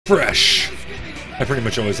Fresh. I pretty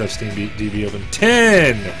much always have Steam DB open.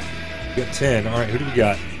 10! We got 10. Alright, who do we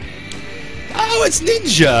got? Oh, it's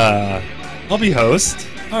Ninja! I'll be host.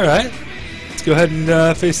 Alright. Let's go ahead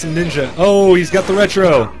and face some Ninja. Oh, he's got the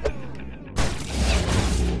retro.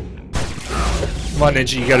 Come on,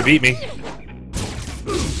 Ninja, you gotta beat me.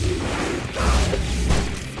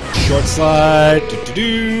 Short slide.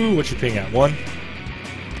 Do-do-do. What's your ping at? 1?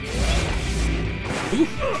 Ooh.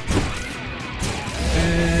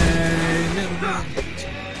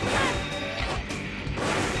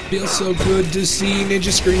 Feels so good to see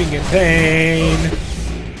Ninja screaming in pain.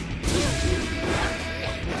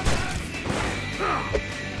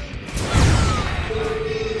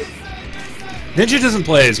 Ninja doesn't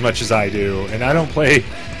play as much as I do, and I don't play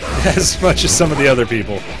as much as some of the other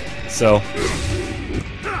people. So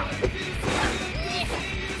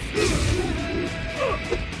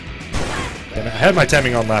and I had my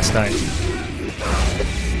timing on last night.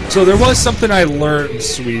 So there was something I learned,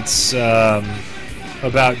 Sweets,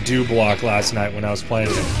 about do block last night when I was playing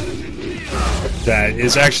it. That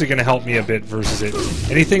is actually going to help me a bit versus it.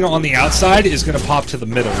 Anything on the outside is going to pop to the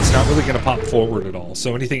middle. It's not really going to pop forward at all.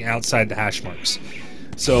 So anything outside the hash marks.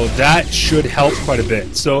 So that should help quite a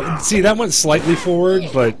bit. So, see, that went slightly forward,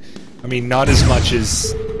 but, I mean, not as much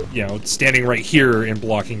as, you know, standing right here and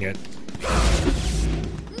blocking it.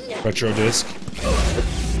 Retro disc.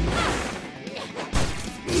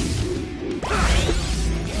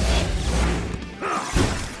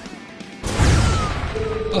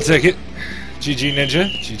 I'll take it. GG Ninja.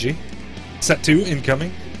 GG. Set 2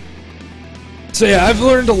 incoming. So yeah, I've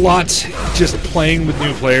learned a lot just playing with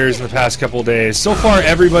new players in the past couple of days. So far,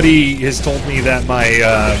 everybody has told me that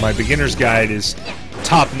my my beginner's guide is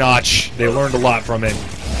top notch. They learned a lot from it.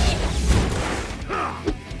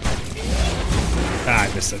 Ah,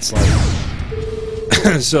 I missed that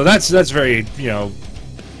slide. So that's very, you know,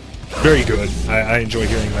 very good. I enjoy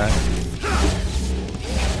hearing that.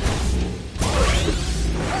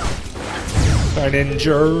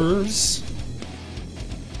 Ninjas.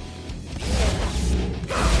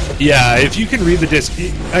 Yeah, if you can read the disc,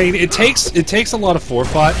 I mean, it takes a lot of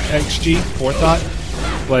forethought,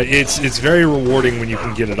 but it's very rewarding when you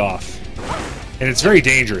can get it off, and it's very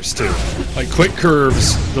dangerous too. Like quick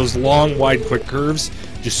curves, those long, wide quick curves,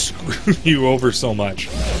 just screw you over so much.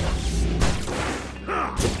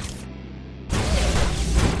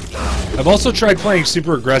 I've also tried playing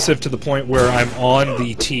super aggressive to the point where I'm on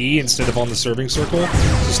the tee instead of on the serving circle,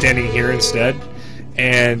 so standing here instead,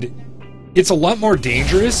 and it's a lot more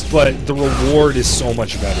dangerous, but the reward is so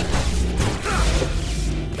much better.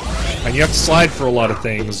 And you have to slide for a lot of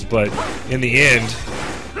things, but in the end,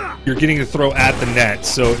 you're getting to throw at the net,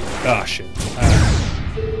 so... Ah, shit.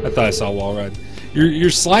 I thought I saw a wall ride. You're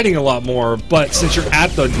sliding a lot more, but since you're at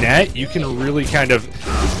the net, you can really kind of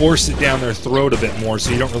force it down their throat a bit more,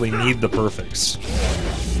 so you don't really need the perfects.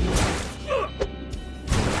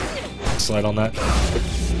 Slide on that.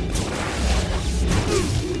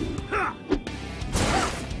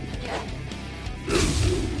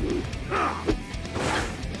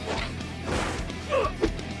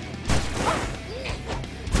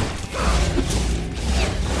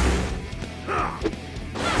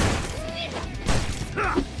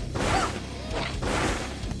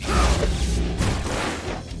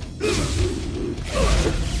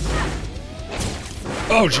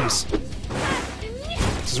 Oh, jeez.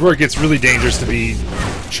 This is where it gets really dangerous to be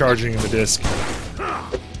charging in the disc.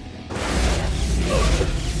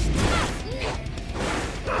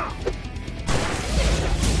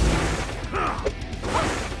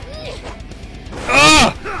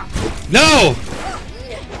 Ah! No!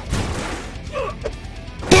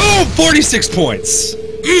 Boom! 46 points!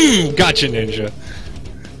 Gotcha, Ninja.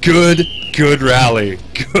 Good rally.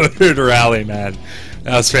 Good rally, man.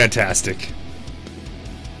 That was fantastic.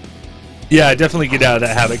 Yeah, definitely get out of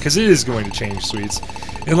that habit, because it is going to change, Sweets.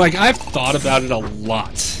 And, like, I've thought about it a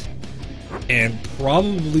lot. And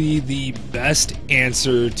probably the best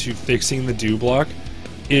answer to fixing the do block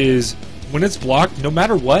is, when it's blocked, no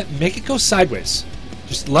matter what, make it go sideways.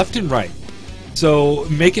 Just left and right. So,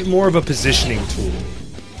 make it more of a positioning tool.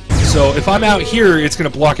 So, if I'm out here, it's going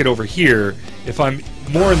to block it over here. If I'm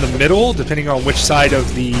more in the middle, depending on which side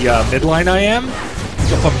of the midline I am,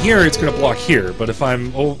 so if I'm here, it's going to block here, but if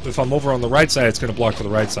I'm over on the right side, it's going to block to the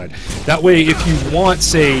right side. That way, if you want,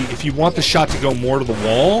 say, if you want the shot to go more to the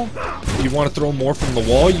wall, you want to throw more from the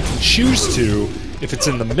wall, you can choose to. If it's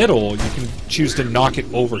in the middle, you can choose to knock it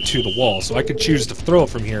over to the wall. So I could choose to throw it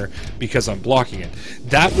from here because I'm blocking it.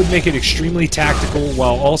 That would make it extremely tactical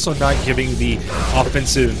while also not giving the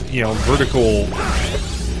offensive, you know, vertical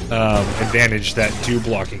advantage that do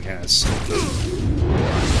blocking has.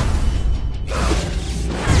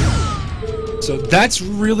 So that's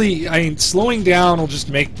really, I mean, slowing down will just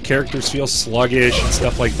make characters feel sluggish and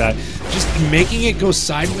stuff like that. Just making it go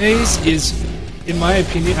sideways is, in my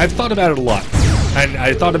opinion, I've thought about it a lot. And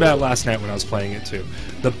I thought about it last night when I was playing it too.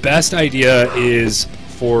 The best idea is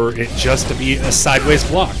for it just to be a sideways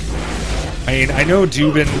block. I mean, I know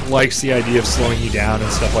Dubin likes the idea of slowing you down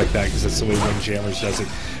and stuff like that because that's the way Windjammers does it.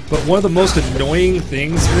 But one of the most annoying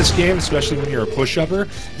things in this game, especially when you're a push-upper,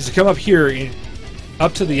 is to come up here and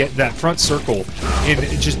up to that front circle and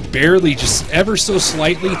just barely, just ever so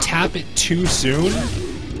slightly tap it too soon,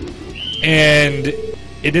 and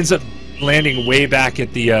it ends up landing way back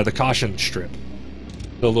at the caution strip,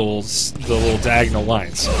 the little diagonal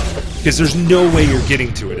lines, because there's no way you're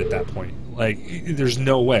getting to it at that point. Like, there's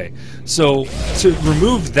no way. So to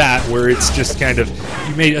remove that, where it's just kind of,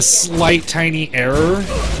 you made a slight tiny error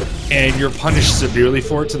and you're punished severely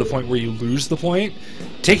for it to the point where you lose the point,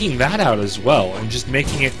 taking that out as well and just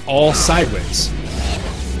making it all sideways.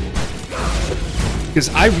 Because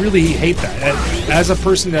I really hate that. As a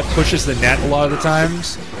person that pushes the net a lot of the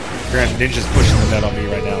times, granted, Ninja's pushing the net on me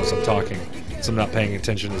right now as I'm talking, so I'm not paying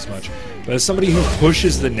attention as much. But as somebody who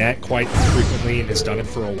pushes the net quite frequently and has done it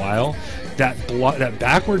for a while, that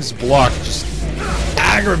backwards block just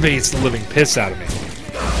aggravates the living piss out of me.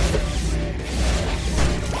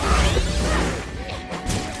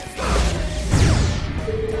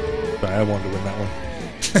 Sorry, I wanted to win that one.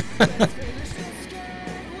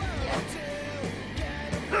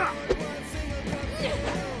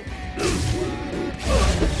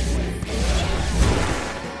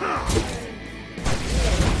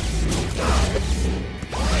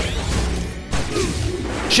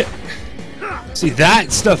 Shit. See,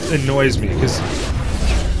 that stuff annoys me, because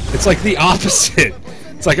it's like the opposite.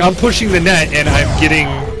 It's like I'm pushing the net and I'm getting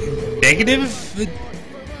negative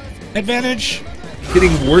advantage?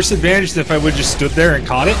 Getting worse advantage than if I would just stood there and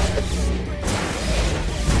caught it?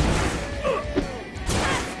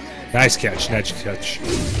 Nice catch, nice catch.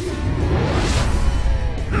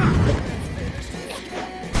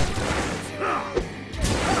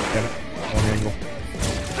 Wrong angle.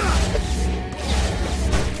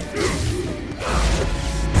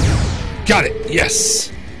 Got it,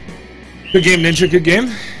 yes! Good game, Ninja, good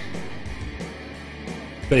game.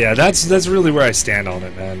 But yeah, that's really where I stand on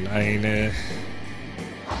it, man. I mean,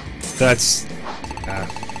 that's...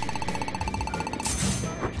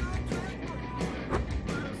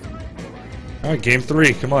 Alright, game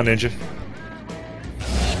 3. Come on, Ninja.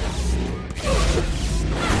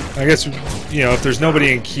 I guess, you know, if there's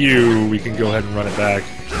nobody in queue, we can go ahead and run it back.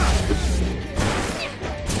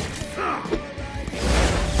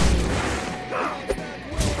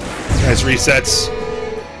 Nice resets.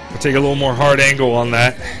 I'll take a little more hard angle on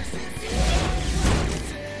that.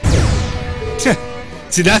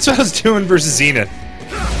 See, that's what I was doing versus Zenith.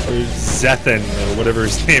 Or Zethan, or whatever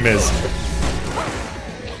his name is.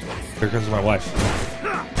 Here comes my wife.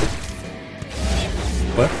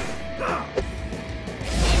 What?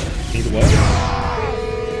 Need what?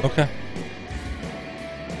 Okay.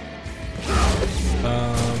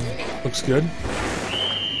 Looks good.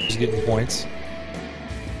 Just getting points.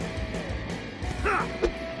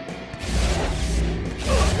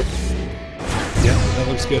 Yeah, that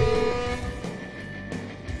looks good.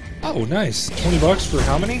 Oh, nice. 20 bucks for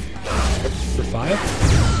how many? For 5?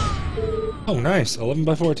 Oh, nice. 11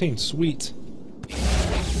 by 14. Sweet.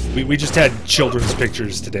 We just had children's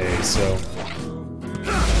pictures today, so...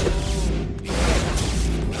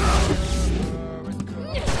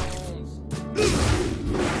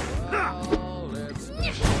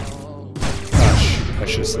 Gosh, I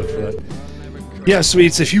should have slid for that. Yeah,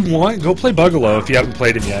 Sweets, if you want, go play Bugalo if you haven't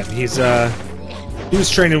played him yet. He was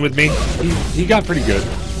training with me. He got pretty good.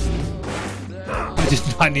 I did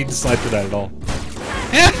not need to slide for that at all.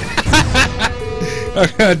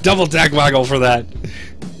 Double tag waggle for that.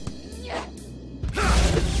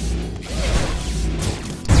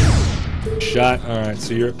 Shot. Alright,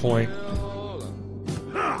 so you're at point.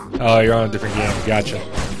 Oh, you're on a different game. Gotcha.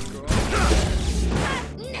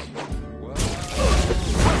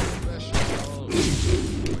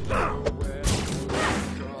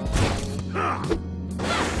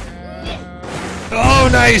 Oh,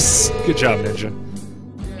 nice! Good job, Ninja.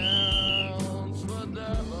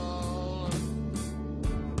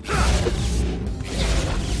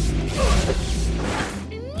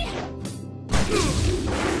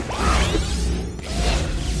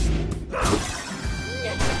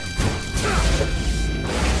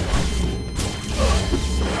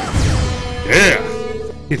 Yeah!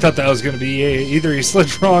 He thought that was going to be either he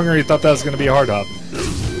slid wrong or he thought that was going to be a hard hop.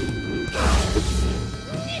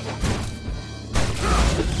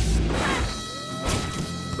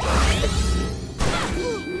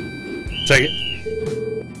 Take it.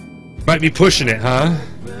 Might be pushing it, huh?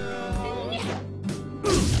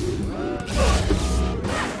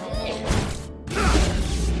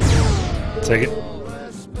 Take it.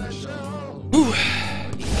 Whew.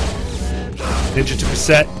 Ninja took a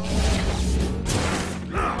set.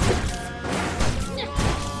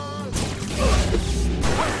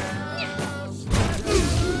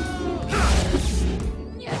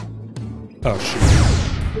 Oh, shoot.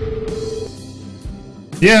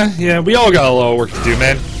 Yeah, we all got a lot of work to do,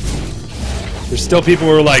 man. There's still people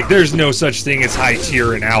who are like, there's no such thing as high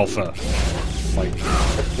tier and alpha. Like,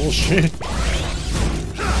 bullshit.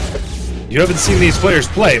 You haven't seen these players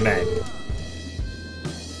play, man.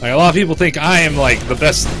 Like, a lot of people think I am, like, the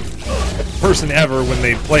best person ever when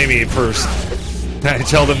they play me first. And I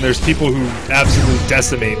tell them there's people who absolutely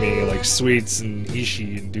decimate me, like Sweets and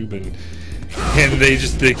Ishii and Dubin. And they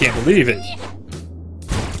can't believe it.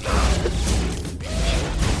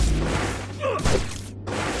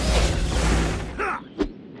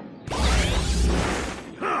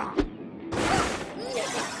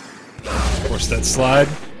 Force that slide.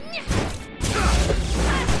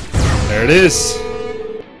 There it is.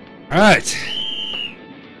 Alright.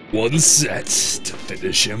 One set to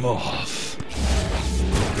finish him off.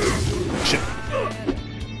 Shit.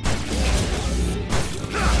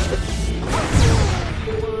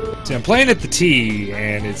 See, I'm playing at the T,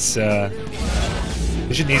 and it's, it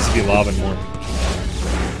should needs to be lobbing more.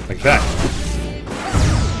 Like that.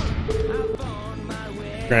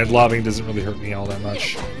 Granted, lobbing doesn't really hurt me all that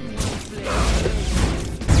much.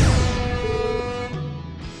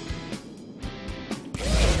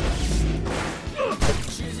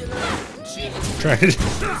 Trying to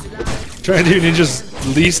do Ninja's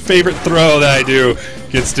least favorite throw that I do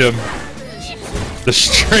against him. The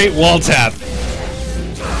straight wall tap.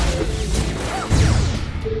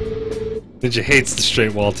 Ninja hates the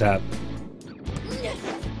straight wall tap.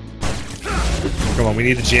 Come on, we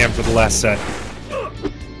need a jam for the last set.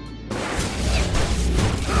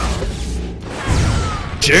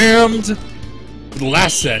 Jammed for the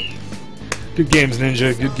last set. Good games,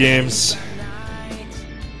 Ninja. Good games.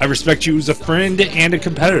 I respect you as a friend and a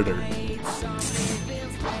competitor.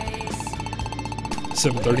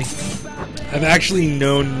 7:30. I've actually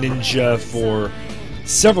known Ninja for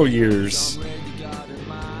several years.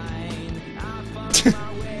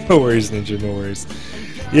 No worries, Ninja, no worries.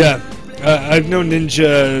 Yeah, I've known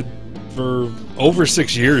Ninja for over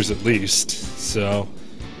 6 years at least, so...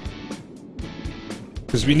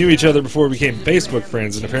 Because we knew each other before we became Facebook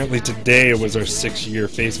friends, and apparently today was our 6-year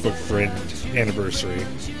Facebook friend anniversary.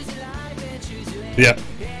 Yep.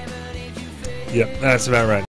 Yep, that's about right.